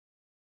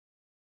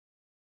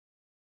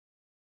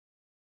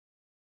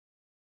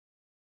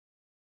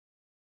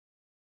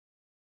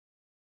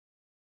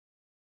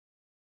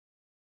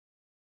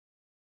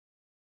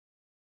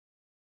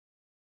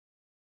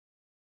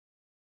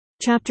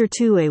Chapter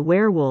 2: A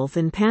Werewolf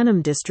in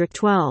Panem, District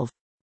 12.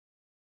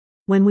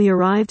 When we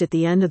arrived at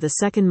the end of the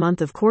second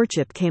month of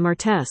courtship came our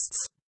tests.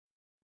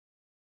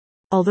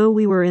 Although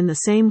we were in the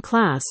same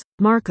class,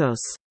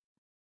 Marcos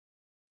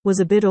was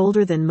a bit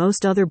older than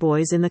most other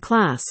boys in the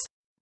class.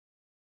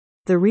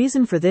 The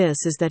reason for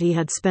this is that he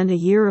had spent a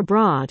year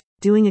abroad,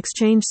 doing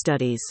exchange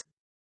studies.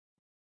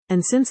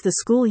 And since the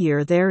school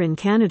year there in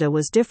Canada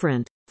was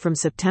different, from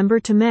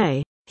September to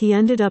May, he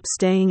ended up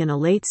staying in a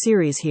late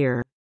series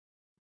here.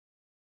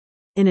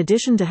 In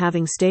addition to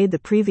having stayed the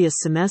previous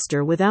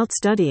semester without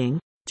studying,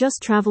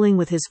 just traveling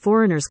with his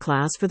foreigners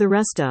class for the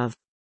rest of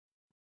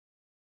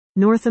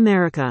North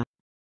America.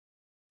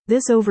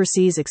 This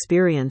overseas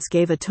experience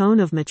gave a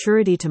tone of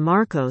maturity to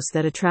Marcos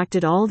that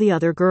attracted all the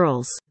other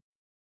girls,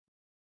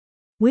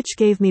 which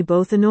gave me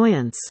both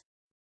annoyance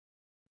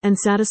and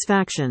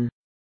satisfaction.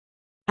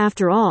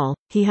 After all,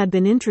 he had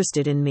been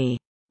interested in me,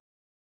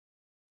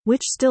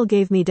 which still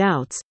gave me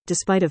doubts,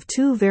 despite of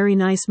 2 very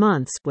nice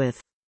months,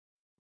 with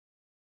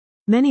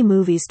many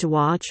movies to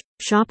watch,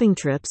 shopping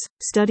trips,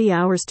 study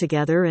hours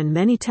together and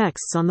many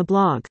texts on the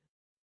blog.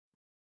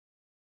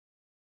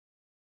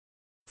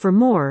 For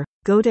more,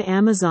 go to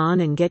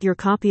Amazon and get your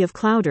copy of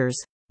Clouders,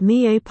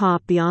 Me a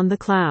Pop Beyond the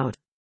Cloud.